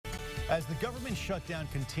As the government shutdown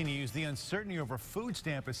continues, the uncertainty over food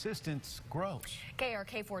stamp assistance grows.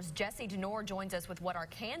 KRK4's Jesse Denor joins us with what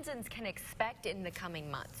Arkansans can expect in the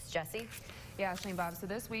coming months. Jesse? Yeah, Shane, Bob. So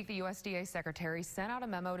this week, the USDA secretary sent out a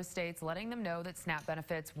memo to states letting them know that SNAP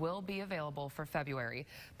benefits will be available for February.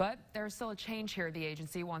 But there's still a change here the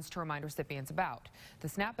agency wants to remind recipients about. The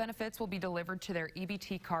SNAP benefits will be delivered to their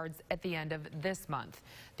EBT cards at the end of this month.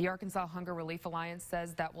 The Arkansas Hunger Relief Alliance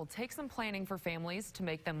says that will take some planning for families to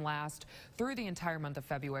make them last through the entire month of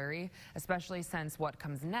February, especially since what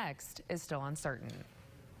comes next is still uncertain.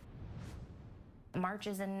 March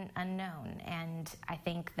is an unknown, and I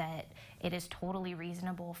think that it is totally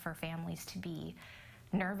reasonable for families to be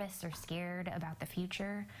nervous or scared about the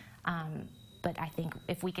future. But I think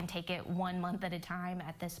if we can take it 1 month at a time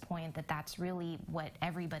at this point, that's really what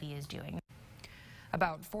everybody is doing.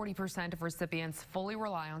 About 40% of recipients fully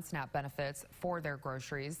rely on SNAP benefits for their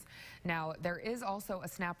groceries. Now, there is also a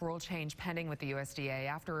SNAP rule change pending with the USDA.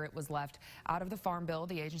 After it was left out of the Farm Bill,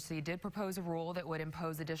 the agency did propose a rule that would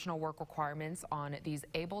impose additional work requirements on these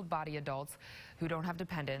able-bodied adults who don't have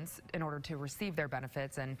dependents in order to receive their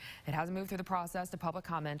benefits. And it hasn't moved through the process to public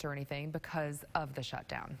comment or anything because of the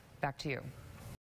shutdown. Back to you.